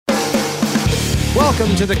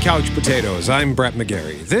Welcome to the Couch Potatoes. I'm Brett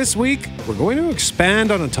McGarry. This week, we're going to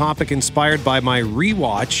expand on a topic inspired by my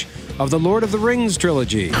rewatch of the Lord of the Rings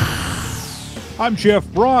trilogy. I'm Jeff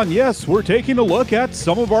Braun. Yes, we're taking a look at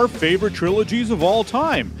some of our favorite trilogies of all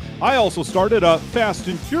time. I also started a Fast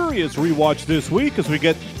and Furious rewatch this week as we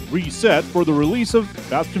get reset for the release of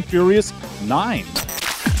Fast and Furious 9.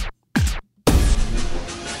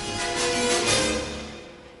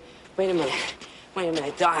 Wait a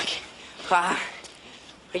minute, Doc.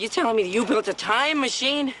 Are you telling me that you built a time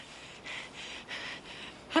machine?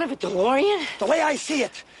 Out of a DeLorean? The way I see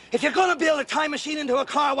it, if you're gonna build a time machine into a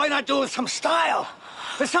car, why not do it with some style?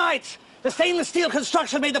 Besides, the stainless steel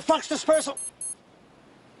construction made the flux dispersal.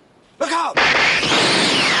 Look out!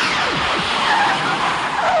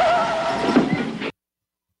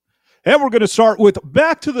 And we're going to start with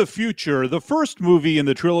Back to the Future. The first movie in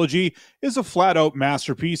the trilogy is a flat-out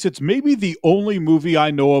masterpiece. It's maybe the only movie I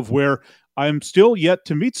know of where I'm still yet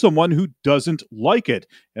to meet someone who doesn't like it.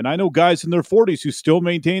 And I know guys in their 40s who still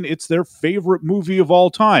maintain it's their favorite movie of all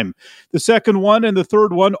time. The second one and the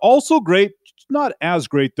third one, also great. Not as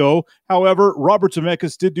great, though. However, Robert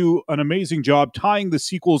Zemeckis did do an amazing job tying the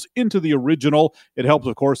sequels into the original. It helped,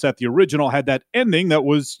 of course, that the original had that ending that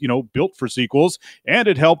was, built for sequels. And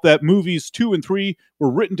it helped that movies 2 and 3 were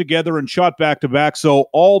written together and shot back to back. So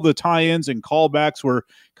all the tie-ins and callbacks were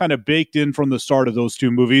kind of baked in from the start of those two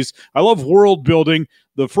movies. I love world building.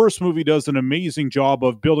 The first movie does an amazing job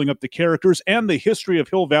of building up the characters and the history of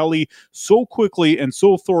Hill Valley so quickly and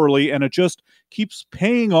so thoroughly, and it just keeps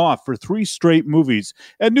paying off for 3 straight movies.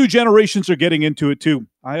 And new generations are getting into it too.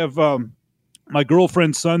 I have my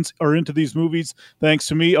girlfriend's sons are into these movies, thanks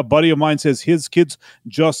to me. A buddy of mine says his kids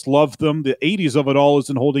just love them. The 80s of it all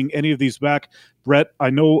isn't holding any of these back. Brett, I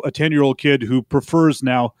know a 10-year-old kid who prefers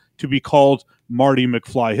now to be called Marty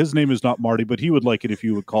McFly. His name is not Marty, but he would like it if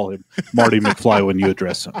you would call him Marty McFly when you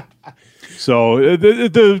address him. So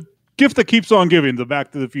the gift that keeps on giving, the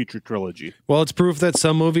Back to the Future trilogy. Well, it's proof that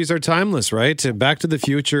some movies are timeless, right? Back to the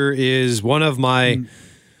Future is one of my...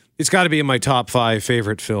 It's got to be in my top 5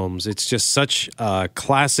 favorite films. It's just such a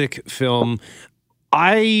classic film.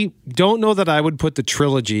 I don't know that I would put the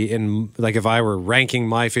trilogy in, like if I were ranking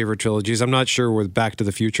my favorite trilogies, I'm not sure where Back to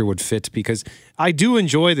the Future would fit because I do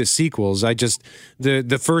enjoy the sequels.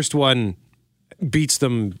 The first one beats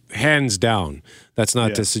them hands down. That's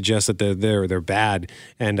not to suggest that they're bad.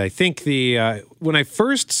 And I think when I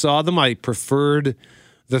first saw them, I preferred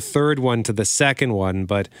the third one to the second one,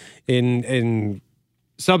 but in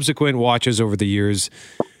subsequent watches over the years,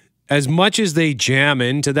 as much as they jam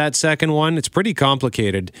into that second one, it's pretty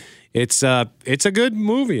complicated. It's a good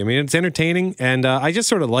movie. I mean, it's entertaining, and I just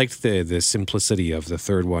sort of liked the simplicity of the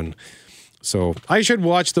third one. So I should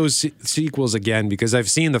watch those sequels again because I've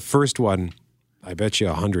seen the first one, I bet you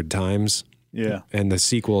 100 times. Yeah. And the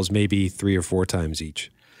sequels maybe 3 or 4 times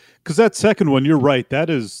each. Because that second one, you're right, that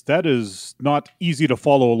is not easy to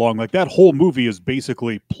follow along. Like, that whole movie is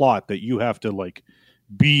basically plot that you have to,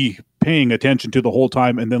 be paying attention to the whole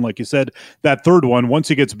time. And then, like you said, that third one, once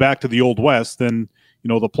he gets back to the Old West, then,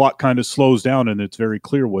 the plot kind of slows down and it's very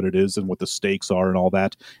clear what it is and what the stakes are and all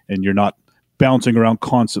that. And you're not bouncing around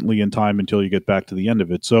constantly in time until you get back to the end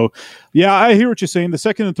of it. So, yeah, I hear what you're saying. The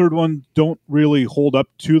second and third one don't really hold up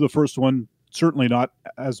to the first one. Certainly not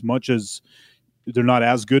as much as they're not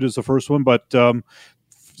as good as the first one, but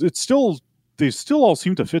they still all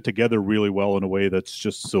seem to fit together really well in a way that's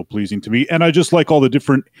just so pleasing to me. And I just like all the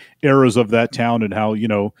different eras of that town and how,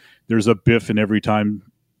 there's a Biff in every time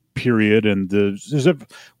period. And there's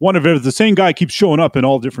the same guy keeps showing up in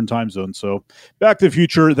all different time zones. So Back to the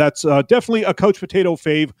Future, that's definitely a couch potato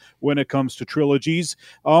fave when it comes to trilogies.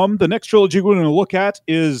 The next trilogy we're going to look at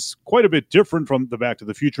is quite a bit different from the Back to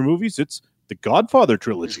the Future movies. It's the Godfather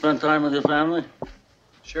trilogy. You spend time with your family?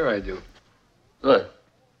 Sure I do. Good.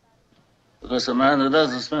 Because a man that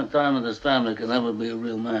doesn't spend time with his family can never be a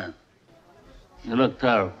real man. You look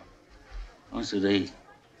terrible. I want you to eat.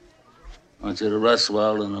 I want you to rest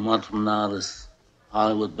well, and a month from now, this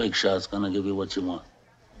Hollywood big shot's gonna give you what you want.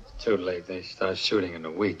 It's too late. They start shooting in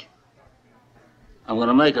a week. I'm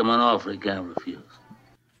gonna make him an offer he can't refuse.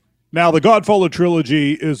 Now, the Godfather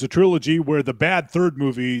trilogy is a trilogy where the bad third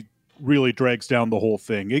movie really drags down the whole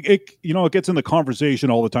thing. It gets in the conversation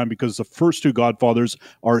all the time because the first 2 Godfathers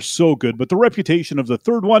are so good, but the reputation of the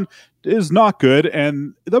third one is not good,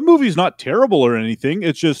 and the movie's not terrible or anything.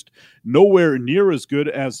 It's just nowhere near as good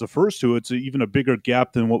as the first two. It's even a bigger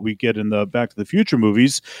gap than what we get in the Back to the Future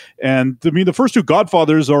movies. And I mean, the first two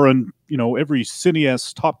Godfathers are in, every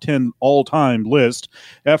cineast's top 10 all-time list.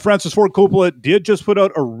 Francis Ford Coppola did just put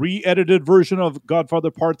out a re-edited version of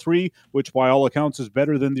Godfather Part 3, which by all accounts is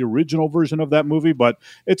better than the original version of that movie, but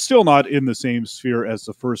it's still not in the same sphere as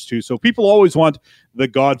the first two. So people always want the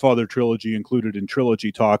Godfather trilogy included in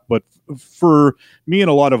trilogy talk, but for me and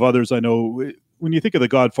a lot of others I know, when you think of the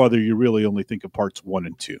Godfather, you really only think of parts 1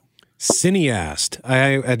 and 2. Cineast.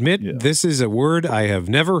 I admit This is a word I have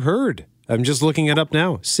never heard. I'm just looking it up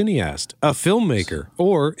now. Cineast, a filmmaker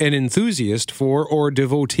or an enthusiast for or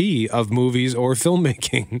devotee of movies or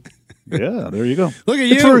filmmaking. Yeah, there you go. Look at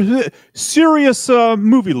you. It's for serious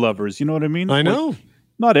movie lovers, you know what I mean? I know.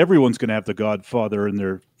 Not everyone's going to have the Godfather in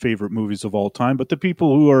their favorite movies of all time, but the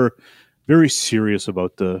people who are very serious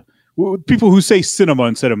about people who say cinema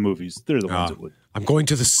instead of movies, they're the ones that would. I'm going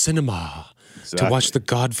to the cinema to watch The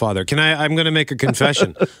Godfather. I'm going to make a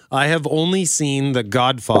confession. I have only seen The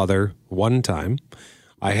Godfather one time.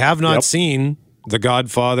 I have not seen The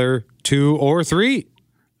Godfather 2 or 3.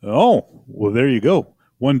 Oh, well, there you go.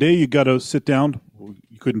 One day you got to sit down.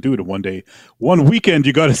 You couldn't do it in one day. One weekend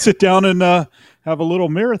you got to sit down and have a little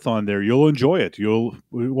marathon there. You'll enjoy it. You'll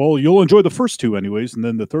enjoy the first two anyways, and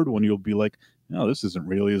then the third one you'll be like, no, this isn't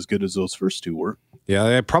really as good as those first two were. Yeah,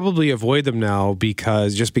 I probably avoid them now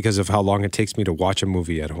because of how long it takes me to watch a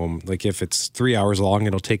movie at home. Like if it's 3 hours long,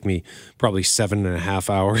 it'll take me probably 7.5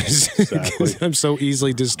 hours. Exactly. I'm so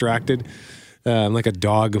easily distracted. I'm like a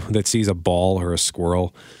dog that sees a ball or a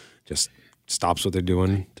squirrel, just stops what they're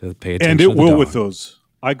doing to pay attention. And it to the will dog. with those.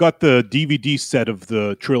 I got the DVD set of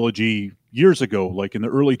the trilogy years ago, like in the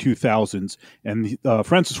early 2000s, and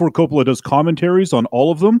Francis Ford Coppola does commentaries on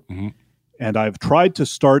all of them. Mm-hmm. And I've tried to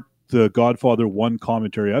start the Godfather 1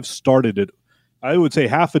 commentary. I've started it, I would say,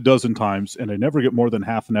 half a dozen times, and I never get more than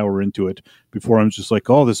half an hour into it before I'm just like,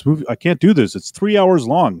 oh, this movie, I can't do this. It's 3 hours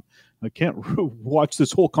long. I can't watch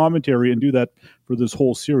this whole commentary and do that for this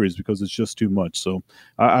whole series because it's just too much. So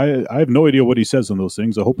I have no idea what he says on those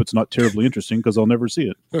things. I hope it's not terribly interesting because I'll never see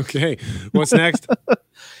it. Okay. What's next?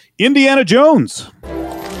 Indiana Jones.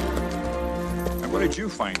 And what did you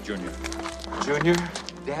find, Junior? Junior?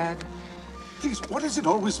 Dad? Please, what does it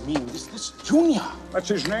always mean? This Junior? That's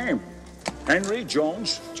his name. Henry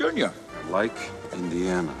Jones Jr. Like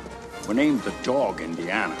Indiana. We named the dog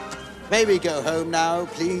Indiana. May we go home now,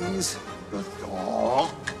 please? The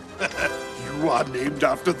dog? You are named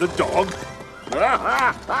after the dog?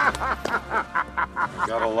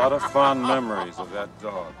 Got a lot of fond memories of that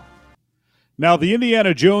dog. Now, the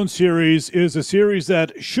Indiana Jones series is a series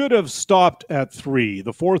that should have stopped at 3.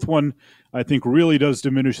 The fourth one, I think, really does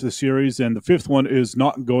diminish the series, and the fifth one is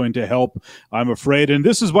not going to help, I'm afraid. And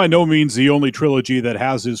this is by no means the only trilogy that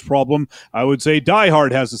has this problem. I would say Die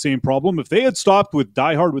Hard has the same problem. If they had stopped with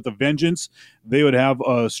Die Hard with a Vengeance, they would have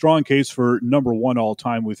a strong case for number 1 all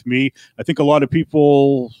time with me. I think a lot of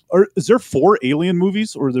people... Is there 4 Alien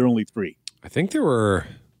movies, or are there only 3? I think there were...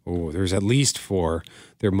 Oh, there's at least 4.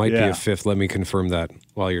 There might be a fifth. Let me confirm that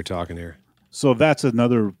while you're talking here. So that's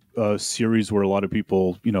another series where a lot of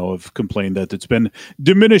people, have complained that it's been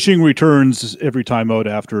diminishing returns every time out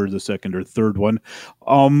after the second or third one.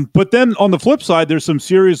 But then on the flip side, there's some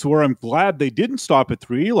series where I'm glad they didn't stop at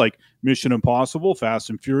 3, like Mission Impossible, Fast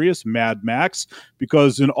and Furious, Mad Max,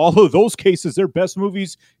 because in all of those cases, their best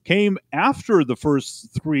movies came after the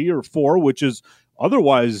first 3 or 4, which is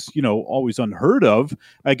otherwise, always unheard of.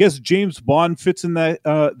 I guess James Bond fits in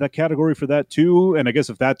that category for that too. And I guess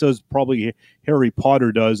if that does, probably Harry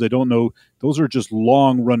Potter does. I don't know. Those are just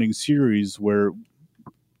long-running series where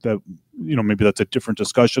that, maybe that's a different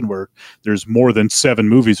discussion where there's more than 7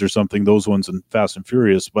 movies or something. Those ones in Fast and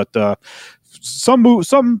Furious, but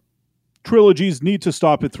some trilogies need to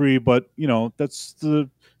stop at 3. But that's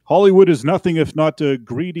Hollywood is nothing if not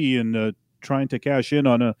greedy and trying to cash in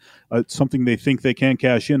on something they think they can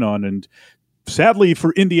cash in on. And sadly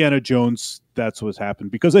for Indiana Jones, that's what's happened.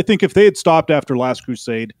 Because I think if they had stopped after Last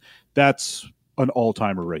Crusade, that's an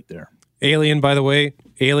all-timer right there. Alien, by the way,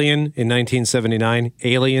 Alien in 1979,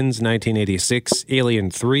 Aliens 1986,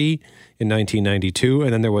 Alien 3 in 1992,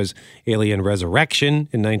 and then there was Alien Resurrection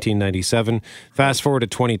in 1997. Fast forward to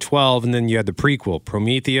 2012, and then you had the prequel,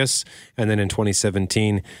 Prometheus, and then in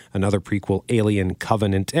 2017, another prequel, Alien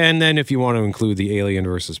Covenant. And then if you want to include the Alien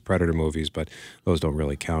versus Predator movies, but those don't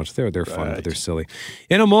really count. They're fun, but they're silly.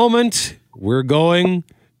 In a moment, we're going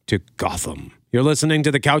to Gotham. You're listening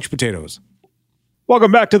to The Couch Potatoes.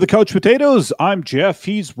 Welcome back to the Couch Potatoes. I'm Jeff.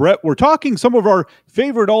 He's Brett. We're talking some of our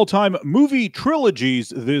favorite all-time movie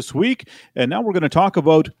trilogies this week, and now we're going to talk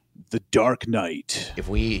about The Dark Knight. If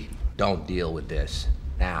we don't deal with this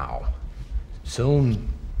now, soon,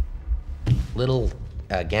 little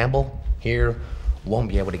Gamble here won't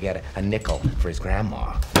be able to get a nickel for his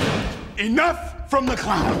grandma. Enough from the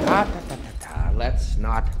clown. Let's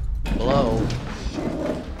not blow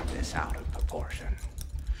this out of proportion.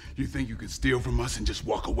 You think you can steal from us and just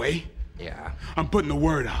walk away? Yeah. I'm putting the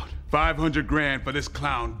word out. 500 grand for this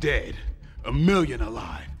clown dead. $1 million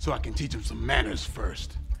alive, so I can teach him some manners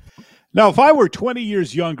first. Now, if I were 20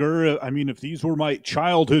 years younger, if these were my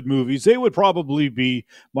childhood movies, they would probably be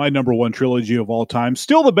my number one trilogy of all time.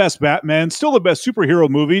 Still the best Batman, still the best superhero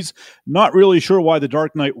movies. Not really sure why The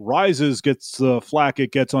Dark Knight Rises gets the flack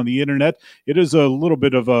it gets on the internet. It is a little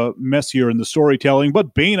bit of a messier in the storytelling,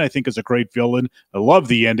 but Bane, I think, is a great villain. I love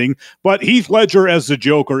the ending. But Heath Ledger as the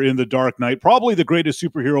Joker in The Dark Knight, probably the greatest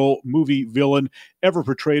superhero movie villain ever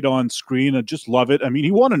portrayed on screen. I just love it.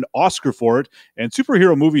 He won an Oscar for it, and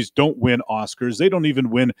superhero movies don't win Oscars. They don't even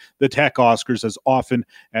win the tech Oscars as often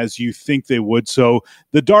as you think they would. So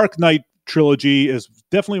the Dark Knight trilogy is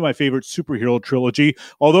definitely my favorite superhero trilogy.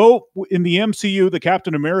 Although in the MCU, the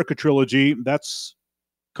Captain America trilogy, that's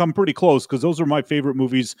come pretty close because those are my favorite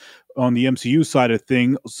movies on the MCU side of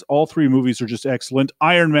things. All three movies are just excellent.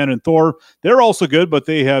 Iron Man and Thor, they're also good, but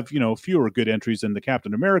they have, fewer good entries than the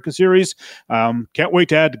Captain America series. Can't wait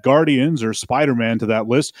to add Guardians or Spider-Man to that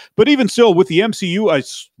list. But even still, with the MCU, I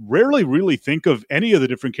rarely really think of any of the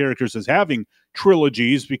different characters as having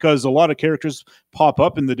trilogies because a lot of characters pop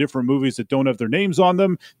up in the different movies that don't have their names on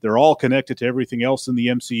them. They're all connected to everything else in the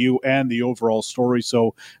MCU and the overall story.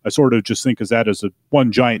 So I sort of just think of that as a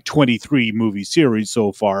one giant 23 movie series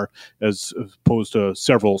so far, as opposed to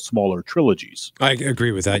several smaller trilogies. I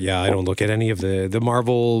agree with that. Yeah, I don't look at any of the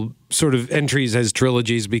Marvel sort of entries as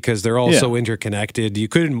trilogies because they're all so interconnected. You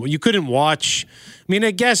couldn't watch.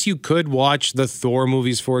 I guess you could watch the Thor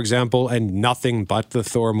movies, for example, and nothing but the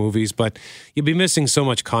Thor movies, but you'd be missing so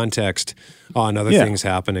much context on other things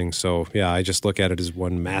happening. So yeah, I just look at it as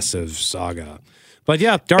one massive saga. But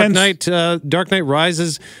yeah, Dark Knight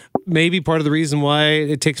Rises, maybe part of the reason why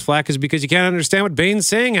it takes flack is because you can't understand what Bane's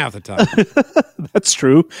saying half the time. That's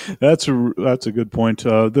true. That's a good point.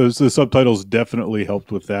 The subtitles definitely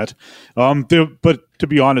helped with that. But to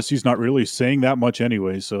be honest, he's not really saying that much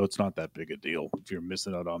anyway, so it's not that big a deal if you're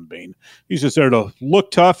missing out on Bane. He's just there to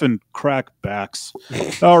look tough and crack backs.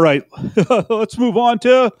 All right, let's move on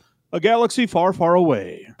to A Galaxy Far, Far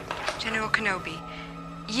Away. General Kenobi,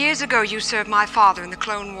 years ago you served my father in the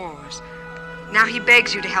Clone Wars. Now he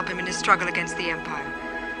begs you to help him in his struggle against the Empire.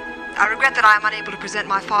 I regret that I am unable to present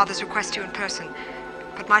my father's request to you in person,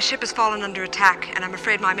 but my ship has fallen under attack, and I'm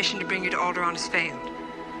afraid my mission to bring you to Alderaan has failed.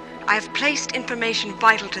 I have placed information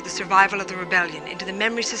vital to the survival of the rebellion into the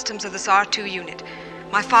memory systems of this R2 unit.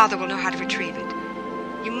 My father will know how to retrieve it.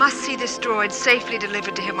 You must see this droid safely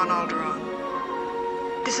delivered to him on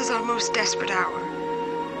Alderaan. This is our most desperate hour.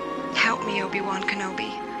 Help me, Obi-Wan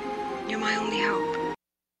Kenobi. You're my only hope.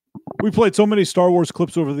 We played so many Star Wars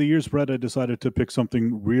clips over the years, Brett, I decided to pick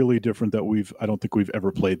something really different that I don't think we've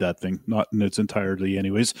ever played that thing, not in its entirety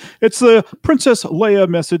anyways. It's the Princess Leia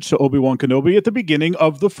message to Obi-Wan Kenobi at the beginning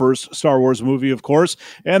of the first Star Wars movie, of course.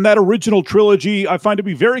 And that original trilogy I find to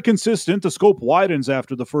be very consistent. The scope widens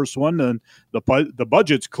after the first one, and the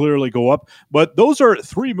budgets clearly go up. But those are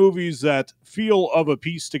three movies that feel of a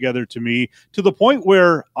piece together to me, to the point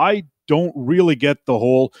where I don't really get the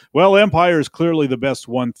whole, Empire is clearly the best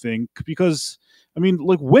one thing, because,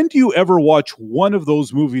 when do you ever watch one of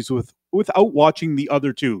those movies without watching the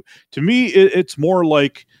other two? To me, it's more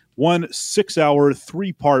like one 6-hour,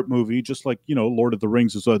 3-part movie, just like, Lord of the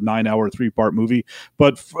Rings is a 9-hour, 3-part movie.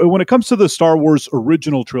 But when it comes to the Star Wars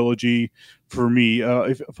original trilogy, for me,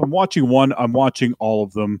 if I'm watching one, I'm watching all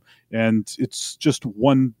of them, and it's just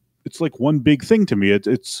one. It's like one big thing to me.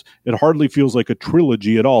 It hardly feels like a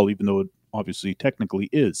trilogy at all, even though it obviously technically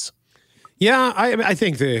is. Yeah, I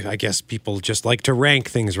think I guess people just like to rank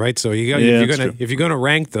things, right? So if you're gonna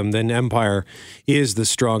rank them, then Empire is the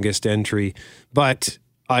strongest entry. But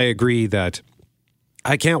I agree that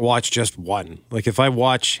I can't watch just one. Like if I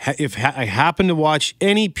happen to watch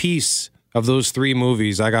any piece of those three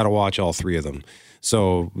movies, I got to watch all three of them.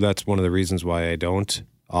 So that's one of the reasons why I don't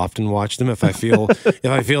often watch them. If I feel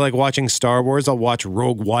like watching Star Wars, I'll watch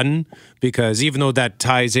Rogue One, because even though that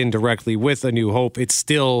ties in directly with A New Hope, it's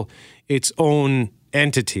still its own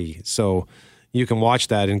entity. So you can watch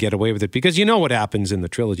that and get away with it because you know what happens in the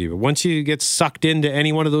trilogy. But once you get sucked into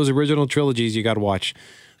any one of those original trilogies, you got to watch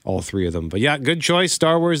all three of them. But yeah, good choice.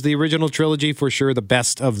 Star Wars, the original trilogy, for sure. The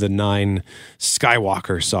best of the 9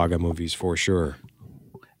 Skywalker saga movies, for sure.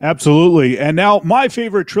 Absolutely. And now my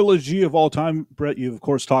favorite trilogy of all time, Brett, you of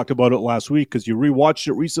course talked about it last week because you rewatched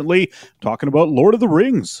it recently, talking about Lord of the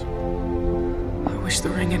Rings. I wish the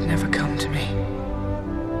ring had never come to me.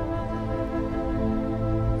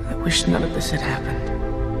 I wish none of this had happened.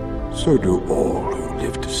 So do all who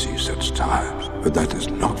live to see such times, but that is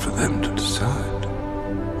not for them to decide.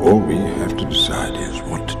 All we have to decide is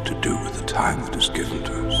what to do with the time that is given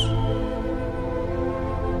to us.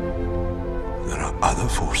 There are other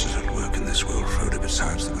forces at work in this world, Frodo,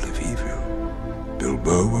 besides the will of evil.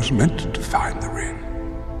 Bilbo was meant to find the ring,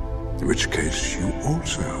 in which case you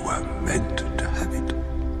also were meant to have it.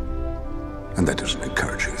 And that is an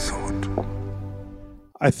encouraging thought.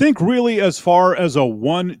 I think really as far as a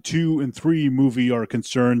 1, 2, and 3 movie are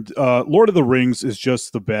concerned, Lord of the Rings is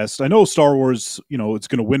just the best. I know Star Wars, it's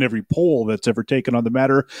going to win every poll that's ever taken on the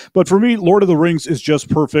matter. But for me, Lord of the Rings is just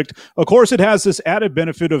perfect. Of course, it has this added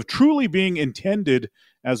benefit of truly being intended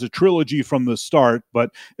as a trilogy from the start,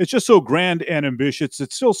 but it's just so grand and ambitious.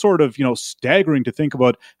 It's still sort of, staggering to think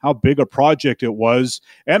about how big a project it was.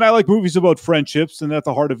 And I like movies about friendships, and at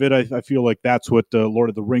the heart of it, I feel like that's what Lord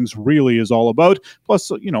of the Rings really is all about.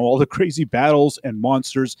 Plus, all the crazy battles and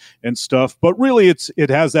monsters and stuff. But really, it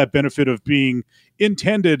has that benefit of being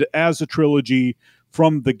intended as a trilogy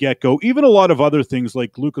from the get-go. Even a lot of other things,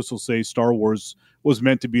 like Lucas will say Star Wars was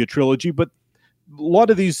meant to be a trilogy, but a lot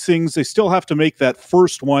of these things, they still have to make that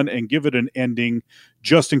first one and give it an ending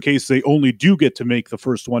just in case they only do get to make the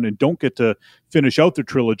first one and don't get to finish out their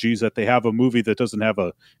trilogies, that they have a movie that doesn't have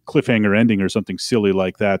a cliffhanger ending or something silly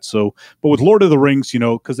like that. So, but with Lord of the Rings,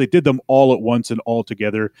 because they did them all at once and all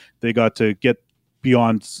together, they got to get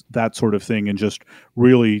beyond that sort of thing and just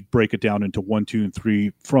really break it down into 1, 2, and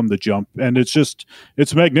 3 from the jump. And it's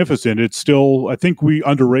magnificent. It's still, I think we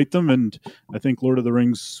underrate them, and I think Lord of the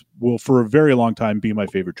Rings will for a very long time be my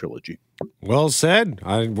favorite trilogy. Well said.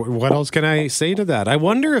 What else can I say to that? I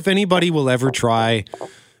wonder if anybody will ever try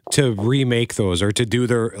to remake those or to do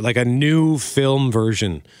a new film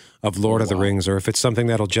version of Lord of the Rings, or if it's something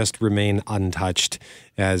that'll just remain untouched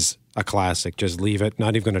as a classic. Just leave it.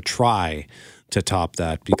 Not even going to try to top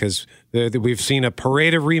that, because we've seen a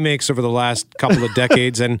parade of remakes over the last couple of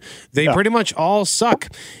decades, and they pretty much all suck.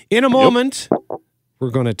 In a moment,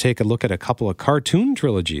 we're going to take a look at a couple of cartoon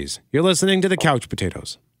trilogies. You're listening to The Couch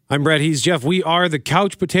Potatoes. I'm Brett, he's Jeff. We are The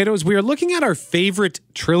Couch Potatoes. We are looking at our favorite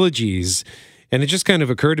trilogies, and it just kind of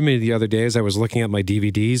occurred to me the other day as I was looking at my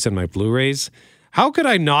DVDs and my Blu-rays. How could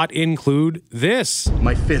I not include this?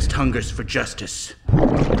 My fist hungers for justice.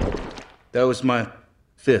 That was my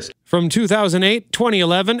fist. From 2008,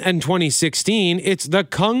 2011, and 2016, it's the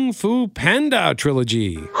Kung Fu Panda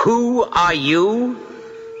trilogy. Who are you,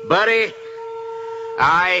 buddy?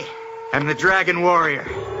 I am the Dragon Warrior.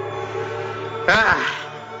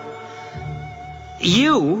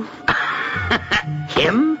 You?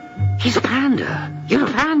 Him? He's a panda. You're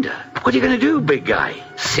a panda. What are you gonna do, big guy?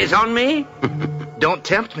 Sit on me? Don't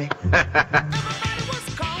tempt me.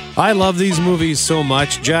 I love these movies so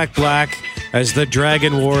much. Jack Black as the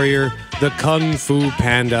Dragon Warrior, the Kung Fu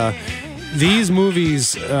Panda. These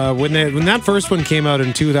movies, when that first one came out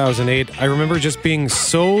in 2008, I remember just being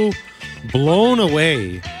so blown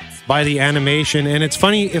away by the animation. And it's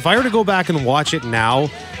funny, if I were to go back and watch it now,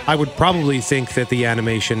 I would probably think that the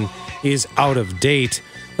animation is out of date.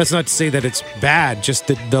 That's not to say that it's bad, just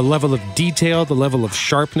that the level of detail, the level of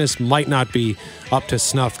sharpness might not be up to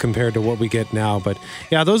snuff compared to what we get now. But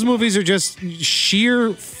yeah, those movies are just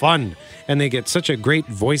sheer fun, and they get such a great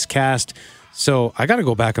voice cast. So I got to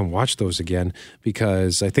go back and watch those again,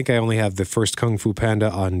 because I think I only have the first Kung Fu Panda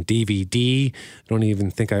on DVD. I don't even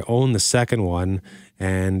think I own the second one.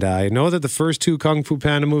 And I know that the first 2 Kung Fu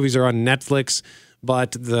Panda movies are on Netflix,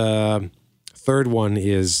 but the third one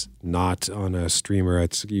is not on a streamer.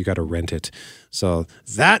 You got to rent it. So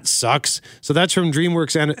that sucks. So that's from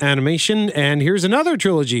DreamWorks Animation. And here's another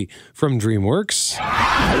trilogy from DreamWorks.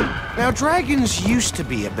 Now, dragons used to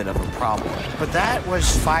be a bit of a problem, but that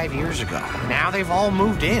was 5 years ago. Now they've all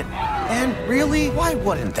moved in. And really, why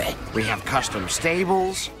wouldn't they? We have custom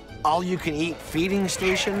stables, all-you-can-eat feeding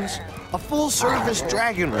stations, a full-service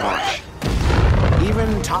dragon watch,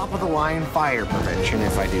 even top-of-the-line fire prevention,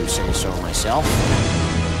 if I do say so myself.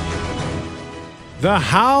 The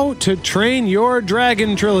How to Train Your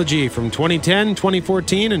Dragon trilogy from 2010,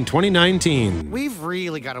 2014, and 2019. We've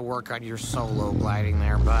really got to work on your solo gliding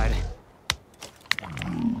there, bud.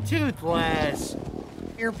 Toothless.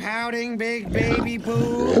 You're pouting, big baby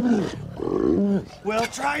poo. We'll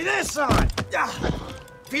try this on.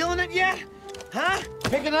 Feeling it yet? Huh?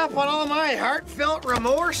 Picking up on all my heartfelt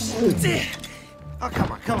remorse? Oh,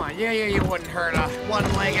 come on. Yeah, you wouldn't hurt a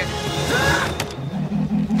one-legged.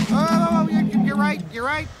 Oh, you're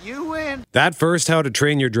right. You win. That first How to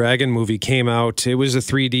Train Your Dragon movie came out. It was a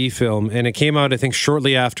 3D film, and it came out, I think,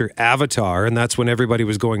 shortly after Avatar, and that's when everybody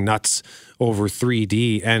was going nuts over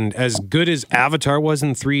 3D. And as good as Avatar was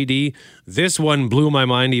in 3D, this one blew my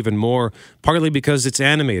mind even more, partly because it's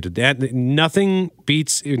animated. Nothing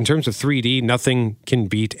beats, in terms of 3D, nothing can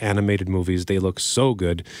beat animated movies. They look so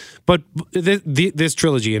good. But this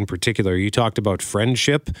trilogy in particular, you talked about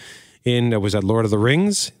friendship. Was that Lord of the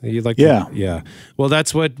Rings? Yeah. Well,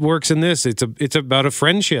 that's what works in this. It's about a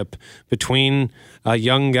friendship between a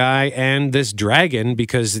young guy and this dragon,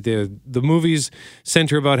 because the movies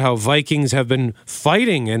center about how Vikings have been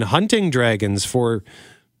fighting and hunting dragons for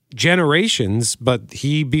generations, but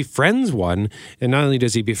he befriends one, and not only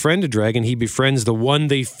does he befriend a dragon, he befriends the one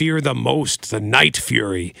they fear the most, the Night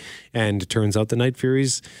Fury. And it turns out the Night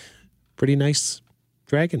Fury's pretty nice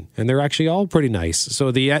dragon, and they're actually all pretty nice.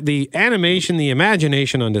 So the animation, the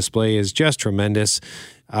imagination on display is just tremendous.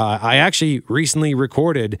 I actually recently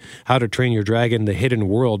recorded How to Train Your Dragon: The Hidden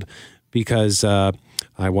World because I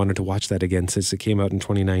wanted to watch that again since it came out in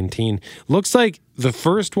 2019. Looks like the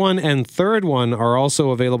first one and third one are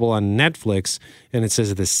also available on Netflix, and it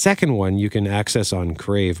says the second one you can access on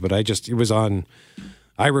Crave, but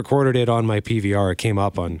I recorded it on my PVR. It came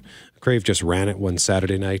up on Crave, just ran it one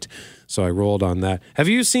Saturday night, so I rolled on that. Have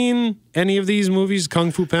you seen any of these movies,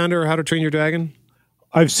 Kung Fu Panda or How to Train Your Dragon?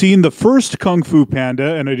 I've seen the first Kung Fu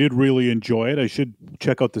Panda, and I did really enjoy it. I should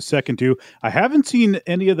check out the second two. I haven't seen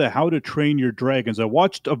any of the How to Train Your Dragons. I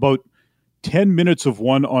watched about 10 minutes of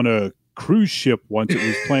one on a cruise ship once. It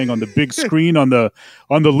was playing on the big screen on the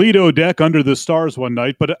Lido deck under the stars one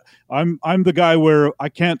night. But I'm the guy where I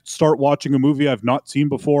can't start watching a movie I've not seen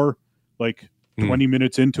before, like 20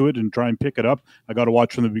 minutes into it, and try and pick it up. I got to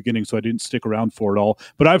watch from the beginning, so I didn't stick around for it all.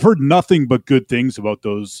 But I've heard nothing but good things about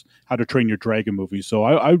those How to Train Your Dragon movies, so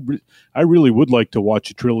I really would like to watch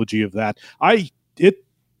a trilogy of that.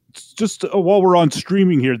 It's just while we're on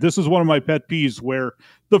streaming here, this is one of my pet peeves where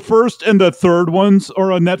the first and the third ones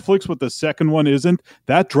are on Netflix, but the second one isn't.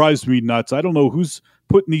 That drives me nuts. I don't know who's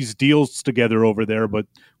putting these deals together over there, but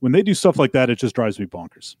when they do stuff like that, it just drives me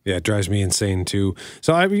bonkers. Yeah, it drives me insane too.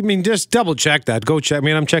 So I mean, just double check that. Go check. I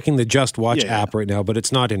mean, I'm checking the Just Watch app right now, but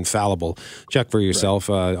it's not infallible. Check for yourself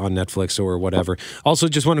on Netflix or whatever. Also,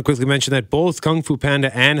 just want to quickly mention that both Kung Fu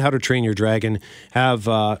Panda and How to Train Your Dragon have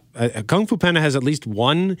Kung Fu Panda has at least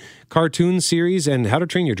one cartoon series, and How to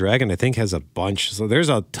Train Your Dragon I think has a bunch. So there's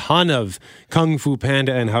a ton of Kung Fu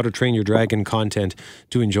Panda and How to Train Your Dragon content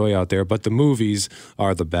to enjoy out there. But the movies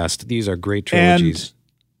are the best. These are great trilogies. And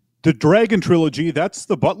the Dragon trilogy, that's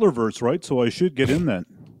the Butlerverse, right? So I should get in that.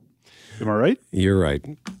 Am I right? You're right.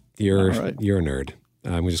 You're a nerd.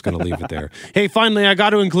 I'm just going to leave it there. Hey, finally, I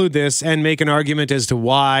got to include this and make an argument as to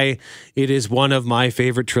why it is one of my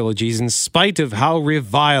favorite trilogies, in spite of how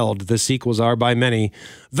reviled the sequels are by many.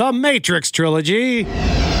 The Matrix trilogy.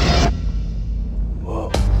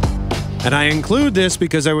 Whoa. And I include this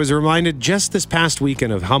because I was reminded just this past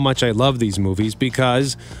weekend of how much I love these movies,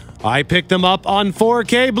 because I picked them up on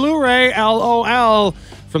 4K Blu-ray, LOL,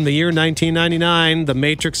 from the year 1999. The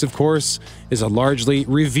Matrix, of course, is a largely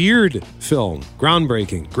revered film.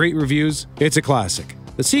 Groundbreaking, great reviews, it's a classic.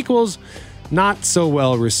 The sequels, not so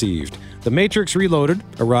well received. The Matrix Reloaded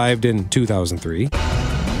arrived in 2003.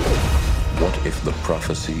 What if the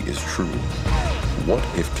prophecy is true? What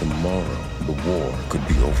if tomorrow the war could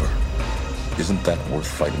be over? Isn't that worth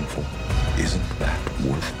fighting for? Isn't that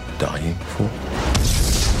worth dying for?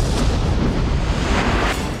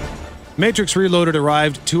 Matrix Reloaded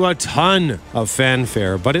arrived to a ton of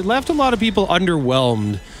fanfare, but it left a lot of people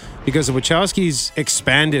underwhelmed because the Wachowskis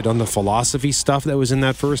expanded on the philosophy stuff that was in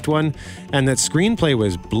that first one, and that screenplay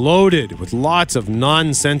was bloated with lots of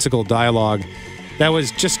nonsensical dialogue that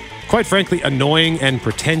was just, quite frankly, annoying and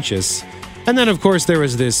pretentious. And then, of course, there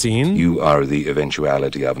was this scene. You are the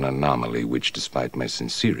eventuality of an anomaly which, despite my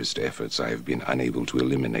sincerest efforts, I have been unable to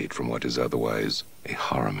eliminate from what is otherwise a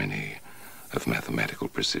harmony of mathematical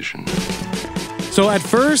precision. So at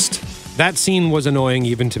first, that scene was annoying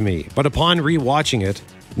even to me. But upon rewatching it,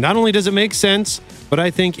 not only does it make sense, but I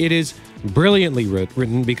think it is brilliantly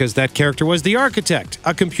written, because that character was the architect,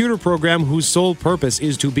 a computer program whose sole purpose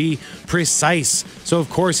is to be precise. So of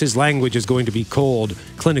course his language is going to be cold,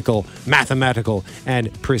 clinical, mathematical,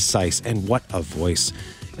 and precise. And what a voice.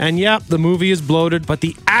 And yeah, the movie is bloated, but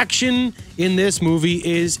the action in this movie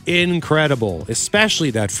is incredible, especially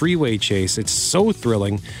that freeway chase. It's so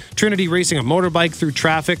thrilling. Trinity racing a motorbike through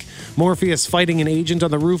traffic, Morpheus fighting an agent on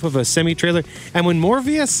the roof of a semi-trailer, and when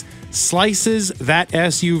Morpheus slices that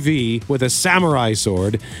SUV with a samurai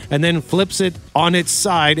sword and then flips it on its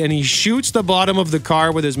side and he shoots the bottom of the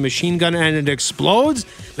car with his machine gun and it explodes,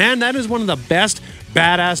 man, that is one of the best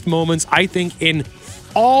badass moments, I think, in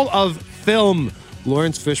all of film.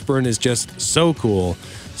 Lawrence Fishburne is just so cool.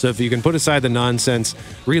 So if you can put aside the nonsense,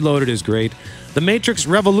 Reloaded is great. The Matrix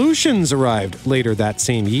Revolutions arrived later that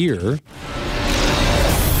same year.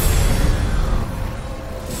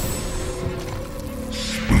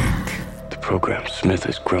 The program Smith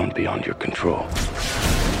has grown beyond your control.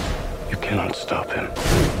 You cannot stop him,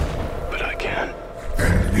 but I can.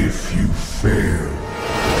 And if you fail,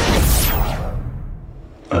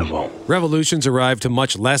 I won't. Revolutions arrived to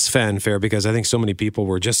much less fanfare because I think so many people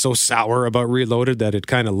were just so sour about Reloaded that it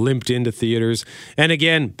kind of limped into theaters. And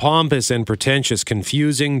again, pompous and pretentious,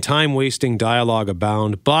 confusing, time-wasting dialogue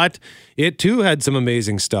abound, but it too had some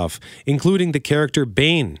amazing stuff, including the character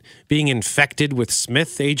Bane being infected with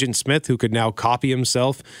Smith, Agent Smith, who could now copy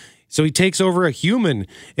himself. So he takes over a human.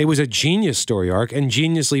 It was a genius story arc and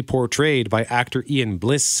geniusly portrayed by actor Ian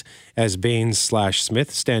Bliss as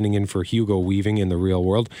Bane/Smith, standing in for Hugo Weaving in the real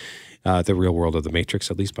world. The real world of the Matrix,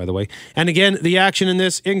 at least, by the way. And again, the action in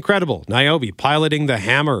this, incredible. Niobe piloting the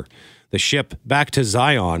Hammer, the ship, back to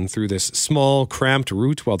Zion through this small, cramped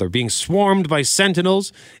route while they're being swarmed by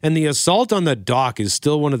sentinels. And the assault on the dock is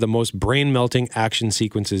still one of the most brain-melting action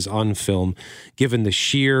sequences on film, given the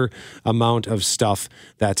sheer amount of stuff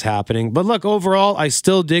that's happening. But look, overall, I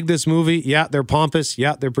still dig this movie. Yeah, they're pompous.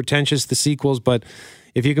 Yeah, they're pretentious, the sequels. But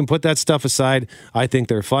if you can put that stuff aside, I think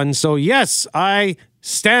they're fun. So yes, I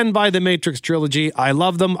stand by the Matrix trilogy. I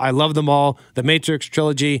love them. I love them all. The Matrix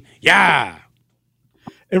trilogy, yeah!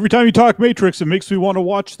 Every time you talk Matrix, it makes me want to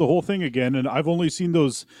watch the whole thing again. And I've only seen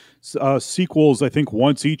those sequels, I think,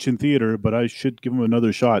 once each in theater, but I should give them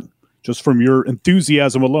another shot just from your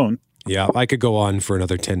enthusiasm alone. Yeah, I could go on for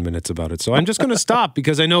another 10 minutes about it. So I'm just going to stop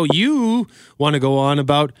because I know you want to go on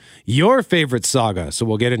about your favorite saga. So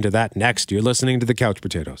we'll get into that next. You're listening to The Couch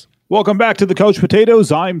Potatoes. Welcome back to The Couch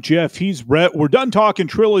Potatoes. I'm Jeff. He's Brett. We're done talking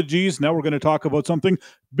trilogies. Now we're going to talk about something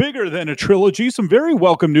bigger than a trilogy. Some very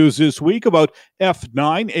welcome news this week about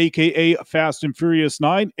F9, a.k.a. Fast and Furious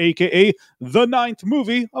 9, a.k.a. the 9th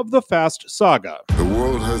movie of the Fast saga. the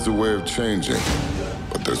world has a way of changing,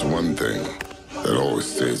 but there's one thing that always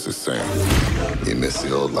stays the same. You miss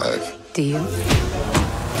the old life. Do you?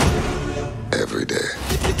 Every day.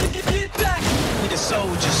 We the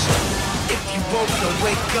soldiers. If you woke up,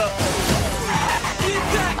 wake up.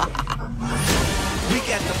 We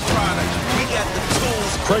got the product. We got the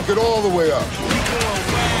tools. Crank it all the way up. We going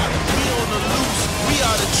wild. We on the loose. We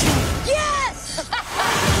are the truth. Yes!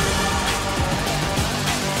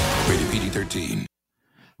 Rated PG-13.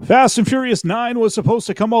 Fast and Furious 9 was supposed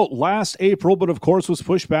to come out last April, but of course was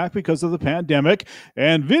pushed back because of the pandemic.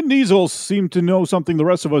 And Vin Diesel seemed to know something the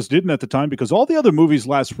rest of us didn't at the time, because all the other movies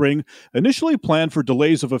last spring initially planned for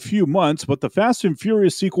delays of a few months, but the Fast and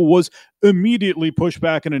Furious sequel was immediately pushed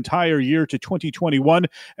back an entire year to 2021.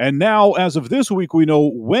 And now, as of this week, we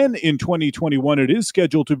know when in 2021 it is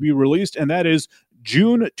scheduled to be released, and that is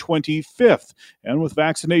June 25th. And with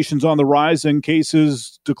vaccinations on the rise and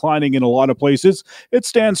cases declining in a lot of places, it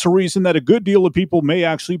stands to reason that a good deal of people may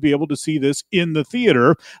actually be able to see this in the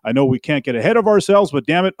theater. I know we can't get ahead of ourselves, but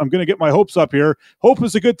damn it, I'm going to get my hopes up here. Hope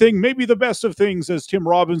is a good thing, maybe the best of things, as Tim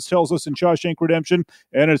Robbins tells us in Shawshank Redemption,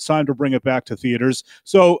 and it's time to bring it back to theaters.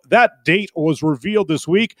 So that date was revealed this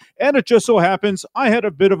week, and it just so happens I had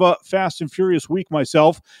a bit of a Fast and Furious week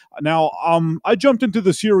myself. Now, I jumped into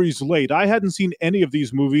the series late. I hadn't seen any of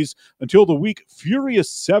these movies until the week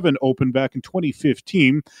Furious 7 opened back in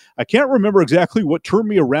 2015. I can't remember exactly what turned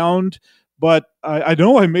me around, but I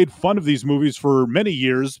know I made fun of these movies for many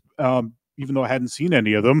years, even though I hadn't seen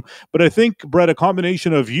any of them. But I think, Brett, a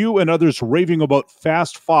combination of you and others raving about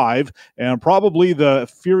Fast 5 and probably the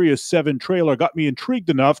Furious 7 trailer got me intrigued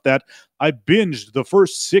enough that I binged the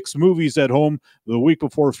first 6 movies at home the week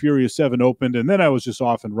before Furious 7 opened, and then I was just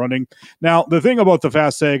off and running. Now, the thing about the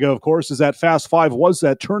Fast saga, of course, is that Fast 5 was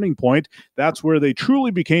that turning point. That's where they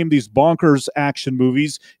truly became these bonkers action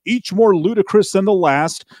movies, each more ludicrous than the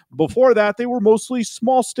last. Before that, they were mostly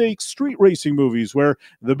small-stakes street racing movies where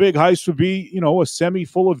the big heist would be, a semi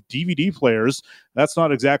full of DVD players. That's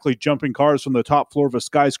not exactly jumping cars from the top floor of a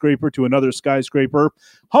skyscraper to another skyscraper.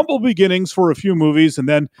 Humble beginnings for a few movies, and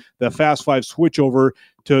then the Fast Five switch over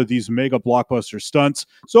to these mega blockbuster stunts.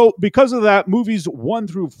 So because of that, movies 1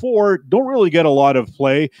 through 4 don't really get a lot of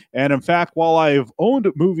play. And in fact, while I've owned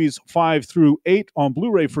movies 5 through 8 on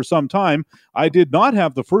Blu-ray for some time, I did not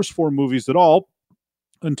have the first 4 movies at all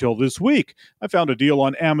until this week. I found a deal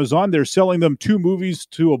on Amazon. They're selling them 2 movies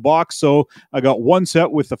to a box. So I got one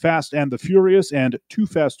set with The Fast and the Furious and Too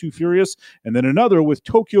Fast, Too Furious, and then another with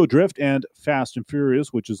Tokyo Drift and Fast and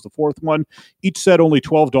Furious, which is the 4th one. Each set only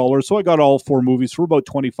 $12. So I got all 4 movies for about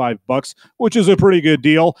 $25, which is a pretty good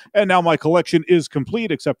deal. And now my collection is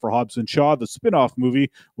complete, except for Hobbs and Shaw, the spin-off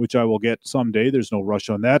movie, which I will get someday. There's no rush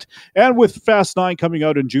on that. And with Fast 9 coming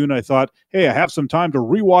out in June, I thought, hey, I have some time to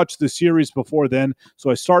rewatch the series before then.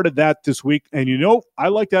 So I started that this week, and I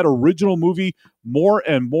like that original movie more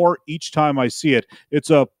and more each time I see it.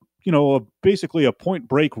 It's basically a Point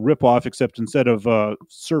Break ripoff, except instead of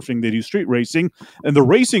surfing, they do street racing, and the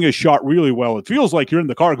racing is shot really well. It feels like you're in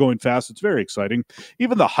the car going fast. It's very exciting.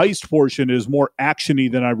 Even the heist portion is more action-y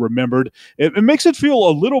than I remembered. It makes it feel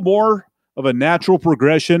a little more of a natural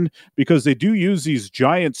progression because they do use these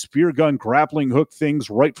giant spear gun grappling hook things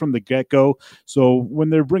right from the get-go. So when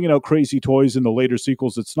they're bringing out crazy toys in the later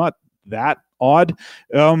sequels, it's not that odd.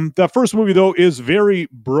 That first movie, though, is very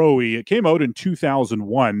bro-y. It came out in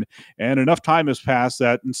 2001, and enough time has passed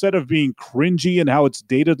that instead of being cringy and how it's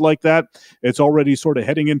dated like that, it's already sort of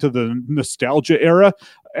heading into the nostalgia era.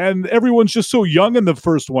 And everyone's just so young in the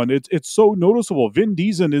first one. It's so noticeable. Vin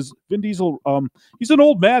Diesel, he's an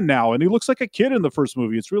old man now, and he looks like a kid in the first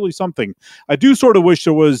movie. It's really something. I do sort of wish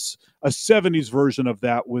there was a 70s version of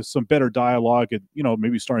that with some better dialogue and,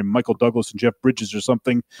 maybe starring Michael Douglas and Jeff Bridges or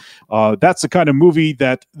something. That's the kind of movie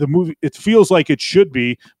that it feels like it should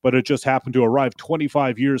be, but it just happened to arrive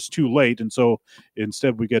 25 years too late. And so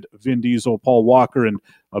instead we get Vin Diesel, Paul Walker, and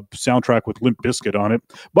a soundtrack with Limp Bizkit on it.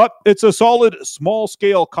 But it's a solid,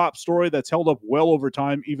 small-scale cop story that's held up well over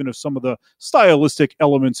time, even if some of the stylistic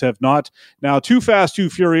elements have not. Now, Too Fast, Too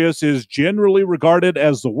Furious is generally regarded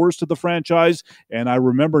as the worst of the franchise, and I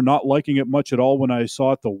remember not liking it much at all when I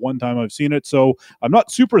saw it the one time I've seen it, so I'm not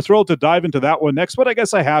super thrilled to dive into that one next, but I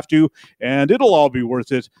guess I have to, and it'll all be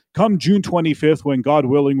worth it come June 25th when, God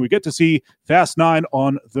willing, we get to see Fast 9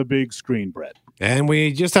 on the big screen, Brett. And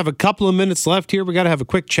we just have a couple of minutes left here. We got to have a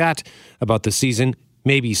quick chat about the season,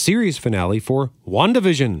 maybe series finale for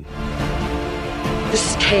WandaVision. This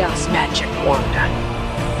is chaos magic, Wanda.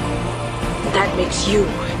 That makes you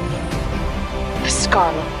the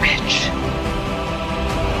Scarlet Witch.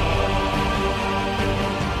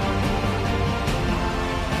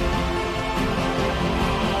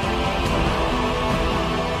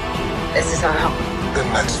 This is our home.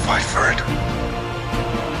 Then let's fight for it.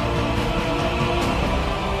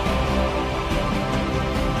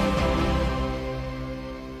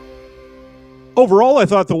 Overall, I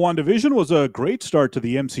thought the WandaVision was a great start to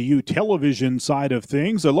the MCU television side of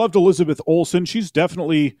things. I loved Elizabeth Olsen. She's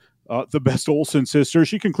definitely the best Olsen sister.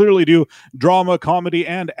 She can clearly do drama, comedy,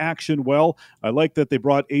 and action well. I like that they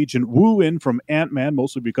brought Agent Wu in from Ant-Man,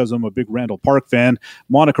 mostly because I'm a big Randall Park fan.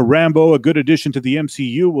 Monica Rambeau, a good addition to the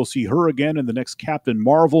MCU. We'll see her again in the next Captain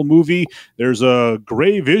Marvel movie. There's a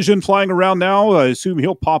Gray Vision flying around now. I assume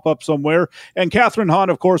he'll pop up somewhere. And Catherine Hahn,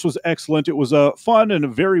 of course, was excellent. It was a fun and a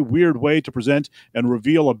very weird way to present and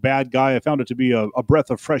reveal a bad guy. I found it to be a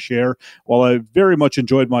breath of fresh air. While I very much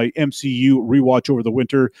enjoyed my MCU rewatch over the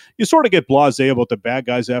winter, you sort of get blasé about the bad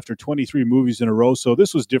guys after 23 movies in a row, so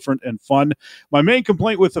this was different and fun. My main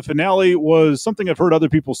complaint with the finale was something I've heard other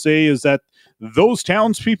people say, is that those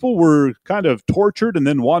townspeople were kind of tortured and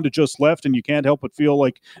then Wanda just left, and you can't help but feel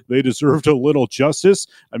like they deserved a little justice.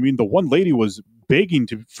 I mean, the one lady was begging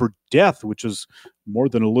for death, which is more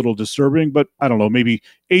than a little disturbing, but I don't know, maybe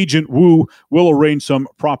Agent Wu will arrange some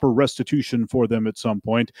proper restitution for them at some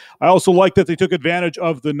point. I also like that they took advantage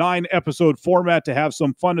of the 9-episode format to have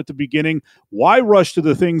some fun at the beginning. Why rush to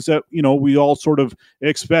the things that, we all sort of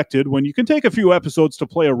expected when you can take a few episodes to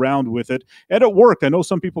play around with it? And it worked. I know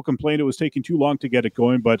some people complained it was taking too long to get it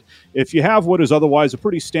going, but if you have what is otherwise a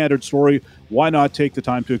pretty standard story, why not take the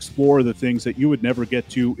time to explore the things that you would never get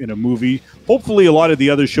to in a movie? Hopefully a lot of the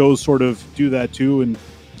other shows sort of do that too, and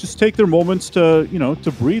just take their moments to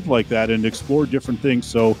breathe like that and explore different things.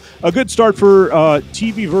 So a good start for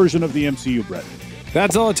TV version of the MCU, Brett.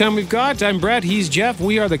 That's all the time we've got. I'm Brett. He's Jeff.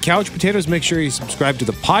 We are the Couch Potatoes. Make sure you subscribe to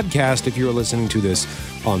the podcast if you're listening to this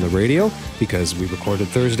on the radio, because we recorded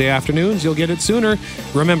Thursday afternoons. You'll get it sooner.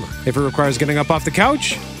 Remember, if it requires getting up off the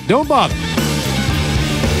couch, don't bother.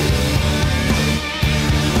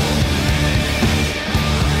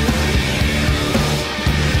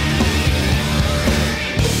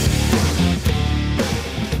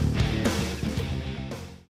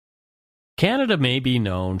 Canada may be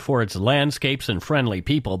known for its landscapes and friendly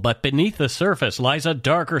people, but beneath the surface lies a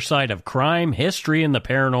darker side of crime, history, and the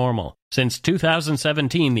paranormal. Since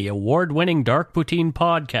 2017, the award-winning Dark Poutine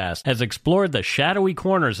podcast has explored the shadowy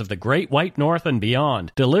corners of the Great White North and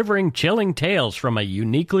beyond, delivering chilling tales from a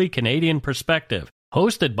uniquely Canadian perspective.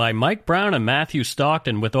 Hosted by Mike Brown and Matthew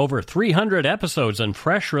Stockton with over 300 episodes and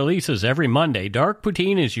fresh releases every Monday, Dark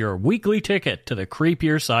Poutine is your weekly ticket to the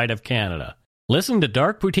creepier side of Canada. Listen to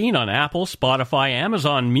Dark Poutine on Apple, Spotify,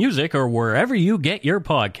 Amazon Music, or wherever you get your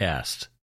podcasts.